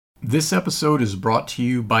This episode is brought to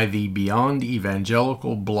you by the Beyond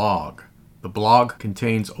Evangelical blog. The blog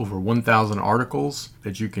contains over 1,000 articles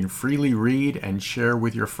that you can freely read and share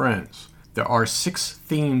with your friends. There are 6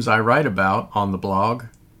 themes I write about on the blog,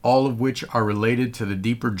 all of which are related to the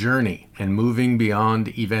deeper journey and moving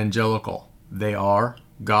beyond evangelical. They are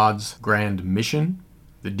God's grand mission,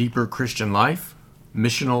 the deeper Christian life,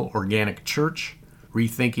 missional organic church,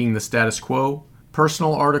 rethinking the status quo,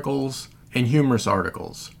 personal articles, and humorous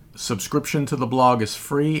articles. Subscription to the blog is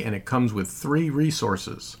free and it comes with 3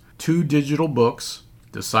 resources. 2 digital books,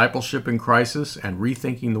 Discipleship in Crisis and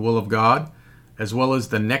Rethinking the Will of God, as well as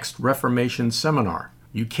the Next Reformation Seminar.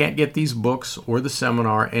 You can't get these books or the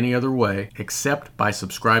seminar any other way except by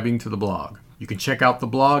subscribing to the blog. You can check out the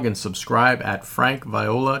blog and subscribe at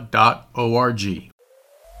frankviola.org.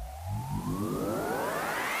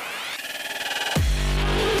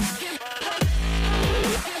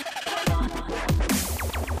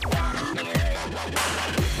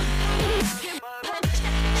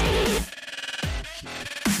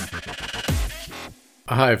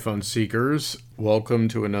 Hi, Fun Seekers. Welcome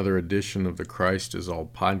to another edition of the Christ is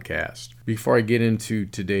All podcast. Before I get into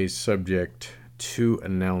today's subject, 2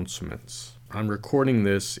 announcements. I'm recording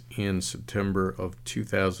this in September of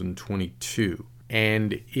 2022.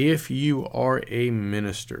 And if you are a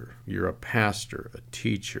minister, you're a pastor, a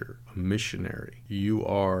teacher, a missionary, you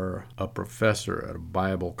are a professor at a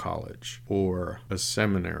Bible college or a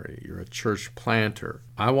seminary, you're a church planter,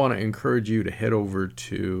 I want to encourage you to head over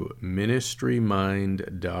to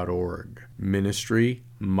ministrymind.org.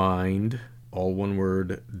 Ministrymind, all one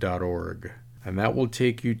word, .org. And that will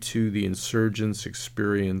take you to the Insurgence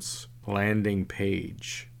Experience landing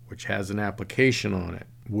page, which has an application on it.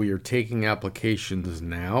 We are taking applications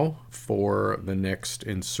now for the next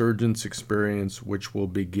Insurgence Experience, which will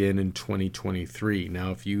begin in 2023.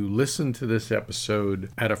 Now, if you listen to this episode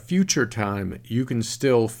at a future time, you can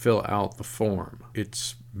still fill out the form.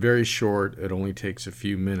 It's very short. It only takes a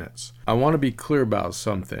few minutes. I want to be clear about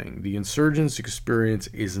something. The Insurgence Experience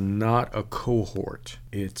is not a cohort.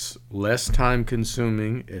 It's less time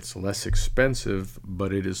consuming, it's less expensive,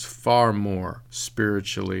 but it is far more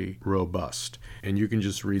spiritually robust. And you can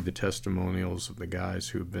just read the testimonials of the guys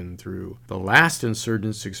who've been through the last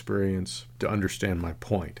Insurgence Experience to understand my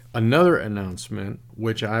point. Another announcement,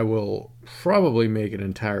 which I will probably make an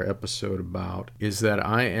entire episode about, is that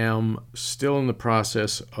I am still in the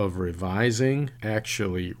process of revising,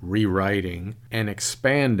 actually rewriting, and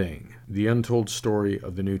expanding the untold story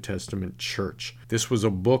of the New Testament church. This was a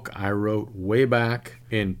book I wrote way back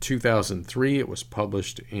in 2003. It was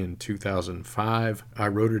published in 2005. I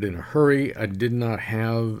wrote it in a hurry. I did not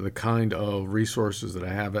have the kind of resources that I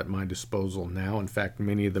have at my disposal now. In fact,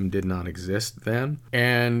 many of them did not exist then.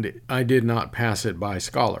 And I did not pass it by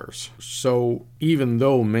scholars. So even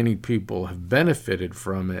though many people have benefited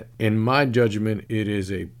from it, in my judgment, it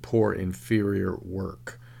is a poor, inferior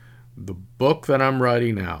work. The book that I'm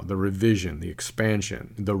writing now, the revision, the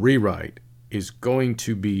expansion, the rewrite, is going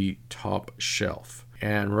to be top shelf.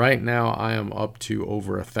 And right now I am up to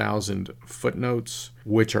over 1,000 footnotes,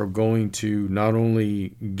 which are going to not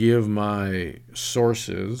only give my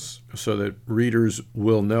sources so that readers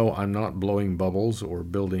will know I'm not blowing bubbles or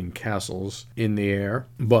building castles in the air,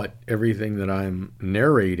 but everything that I'm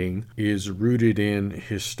narrating is rooted in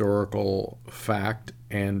historical fact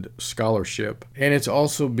and scholarship. And it's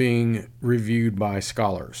also being reviewed by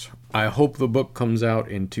scholars. I hope the book comes out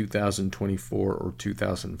in 2024 or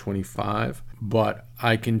 2025, but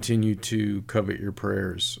I continue to covet your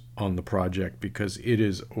prayers on the project because it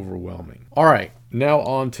is overwhelming. All right, now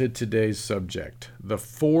on to today's subject, the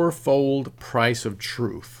 4-fold price of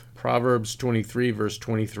truth. Proverbs 23, verse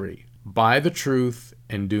 23. Buy the truth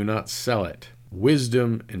and do not sell it.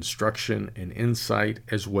 Wisdom, instruction, and insight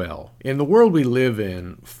as well. In the world we live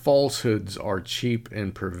in, falsehoods are cheap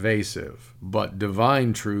and pervasive, but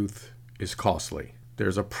divine truth is costly.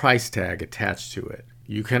 There's a price tag attached to it.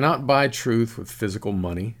 You cannot buy truth with physical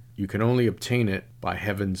money. You can only obtain it by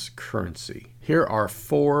heaven's currency. Here are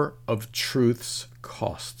 4 of truth's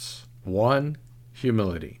costs. 1,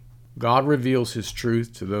 humility. God reveals his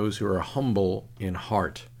truth to those who are humble in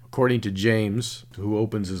heart. According to James, who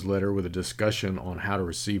opens his letter with a discussion on how to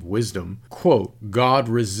receive wisdom, quote, God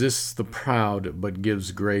resists the proud but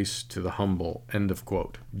gives grace to the humble, end of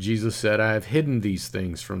quote. Jesus said, I have hidden these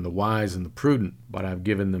things from the wise and the prudent, but I've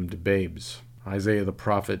given them to babes. Isaiah the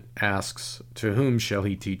prophet asks, to whom shall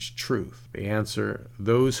he teach truth? The answer,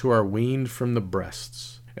 those who are weaned from the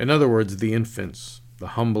breasts. In other words, the infants, the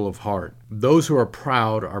humble of heart. Those who are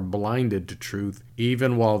proud are blinded to truth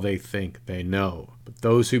even while they think they know. But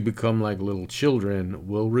those who become like little children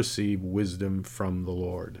will receive wisdom from the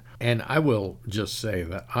Lord. And I will just say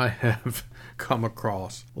that I have come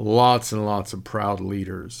across lots and lots of proud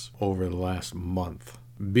leaders over the last month.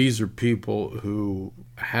 These are people who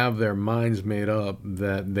have their minds made up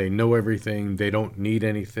that they know everything, they don't need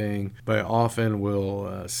anything, but often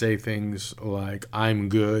will say things like, I'm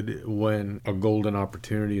good, when a golden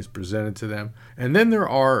opportunity is presented to them. And then there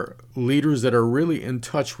are leaders that are really in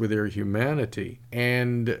touch with their humanity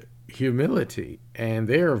and humility, and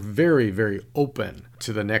they are very, very open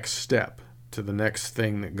to the next step, to the next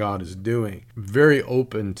thing that God is doing, very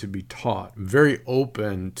open to be taught, very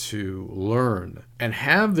open to learn, and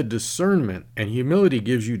have the discernment, and humility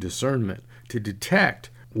gives you discernment to detect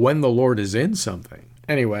when the Lord is in something.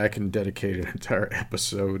 Anyway, I can dedicate an entire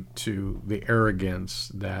episode to the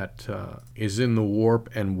arrogance that is in the warp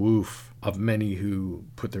and woof of many who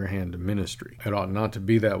put their hand to ministry. It ought not to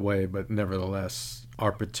be that way, but nevertheless,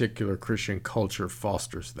 our particular Christian culture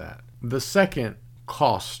fosters that. The second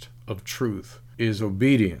cost of truth is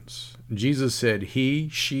obedience. Jesus said,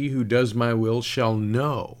 she who does my will shall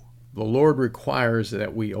know. The Lord requires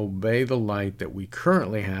that we obey the light that we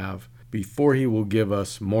currently have before he will give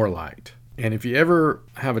us more light. And if you ever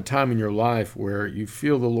have a time in your life where you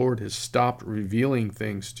feel the Lord has stopped revealing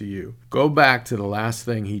things to you, go back to the last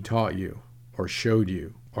thing he taught you or showed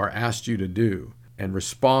you or asked you to do and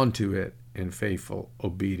respond to it in faithful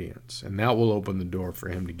obedience. And that will open the door for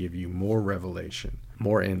him to give you more revelation,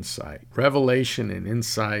 more insight. Revelation and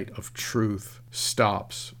insight of truth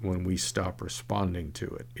stops when we stop responding to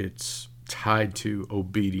it. It's tied to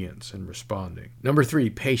obedience and responding. Number 3,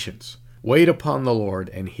 patience. Wait upon the Lord,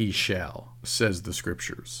 and he shall, says the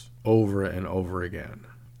scriptures over and over again.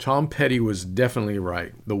 Tom Petty was definitely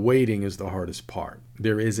right. The waiting is the hardest part.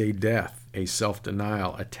 There is a death, a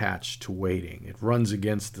self-denial attached to waiting. It runs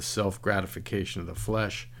against the self-gratification of the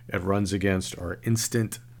flesh. It runs against our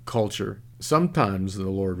instant culture. Sometimes the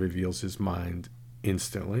Lord reveals his mind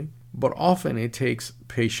instantly, but often it takes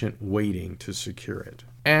patient waiting to secure it.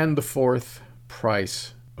 And the fourth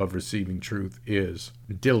price of receiving truth is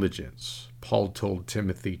diligence. Paul told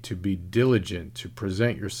Timothy to be diligent to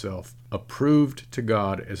present yourself approved to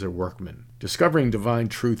God as a workman. Discovering divine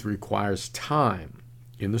truth requires time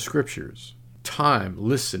in the scriptures, time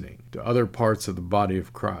listening to other parts of the body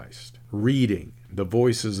of Christ, reading the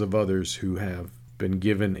voices of others who have been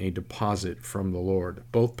given a deposit from the Lord,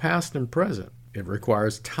 both past and present. It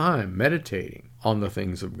requires time meditating on the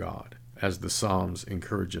things of God, as the Psalms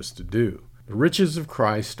encourage us to do. The riches of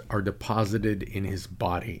Christ are deposited in his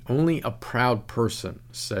body. Only a proud person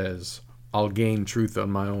says, I'll gain truth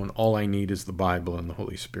on my own. All I need is the Bible and the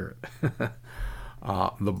Holy Spirit.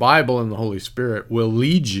 The Bible and the Holy Spirit will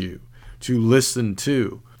lead you to listen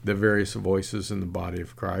to the various voices in the body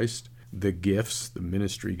of Christ, the gifts, the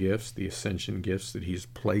ministry gifts, the ascension gifts that he's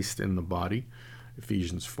placed in the body,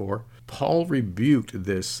 Ephesians 4. Paul rebuked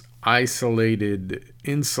this isolated,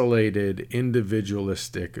 insulated,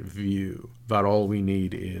 individualistic view that all we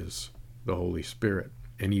need is the Holy Spirit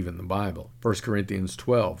and even the Bible. 1 Corinthians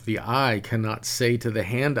 12, the eye cannot say to the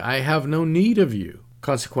hand, I have no need of you.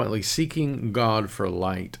 Consequently, seeking God for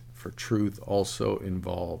light, for truth, also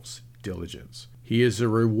involves diligence. He is a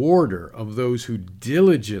rewarder of those who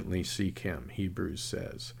diligently seek him, Hebrews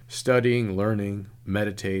says. Studying, learning,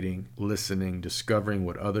 meditating, listening, discovering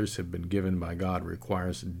what others have been given by God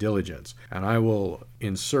requires diligence. And I will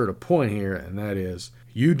insert a point here, and that is,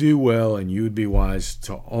 you do well and you would be wise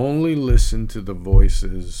to only listen to the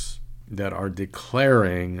voices that are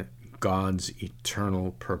declaring God's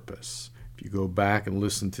eternal purpose. You go back and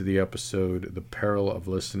listen to the episode, The Peril of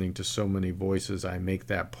Listening to So Many Voices, I make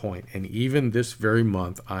that point. And even this very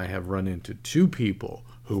month, I have run into 2 people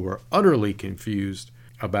who were utterly confused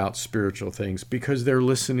about spiritual things because they're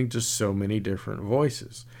listening to so many different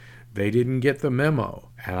voices. They didn't get the memo.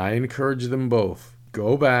 And I encourage them both.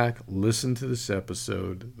 Go back, listen to this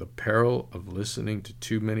episode, The Peril of Listening to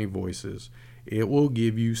Too Many Voices. It will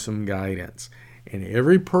give you some guidance. And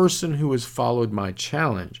every person who has followed my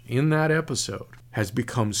challenge in that episode has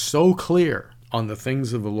become so clear on the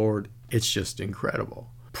things of the Lord, it's just incredible.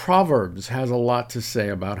 Proverbs has a lot to say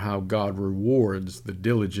about how God rewards the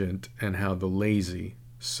diligent and how the lazy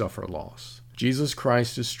suffer loss. Jesus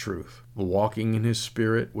Christ is truth. Walking in his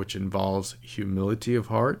Spirit, which involves humility of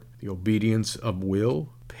heart, the obedience of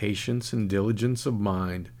will, patience, and diligence of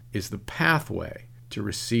mind, is the pathway to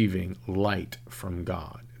receiving light from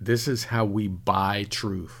God. This is how we buy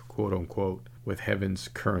truth, quote unquote, with heaven's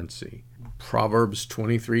currency. Proverbs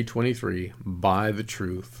 23:23, buy the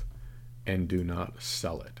truth and do not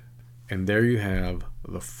sell it. And there you have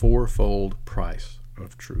the fourfold price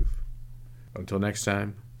of truth. Until next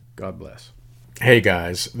time, God bless. Hey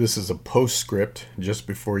guys, this is a postscript just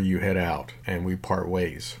before you head out and we part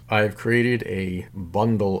ways. I've created a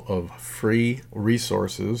bundle of free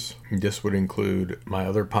resources. This would include my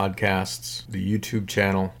other podcasts, the YouTube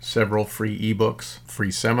channel, several free ebooks, free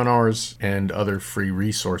seminars, and other free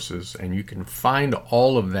resources. And you can find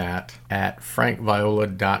all of that at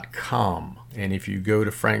frankviola.com. And if you go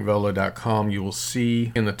to frankviola.com, you will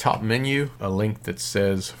see in the top menu a link that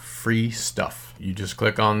says free stuff. You just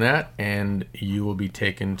click on that and you will be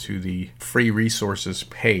taken to the free resources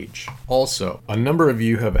page. Also, a number of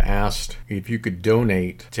you have asked if you could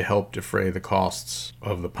donate to help defray the costs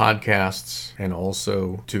of the podcasts and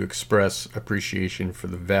also to express appreciation for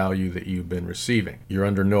the value that you've been receiving. You're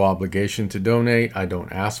under no obligation to donate. I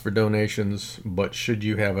don't ask for donations, but should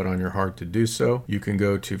you have it on your heart to do so, you can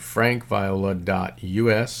go to frankviola.us.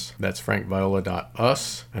 That's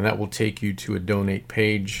frankviola.us, and that will take you to a donate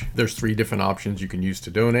page. There's 3 different options you can use to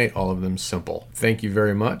donate, all of them simple. Thank you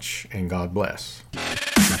very much, and God bless.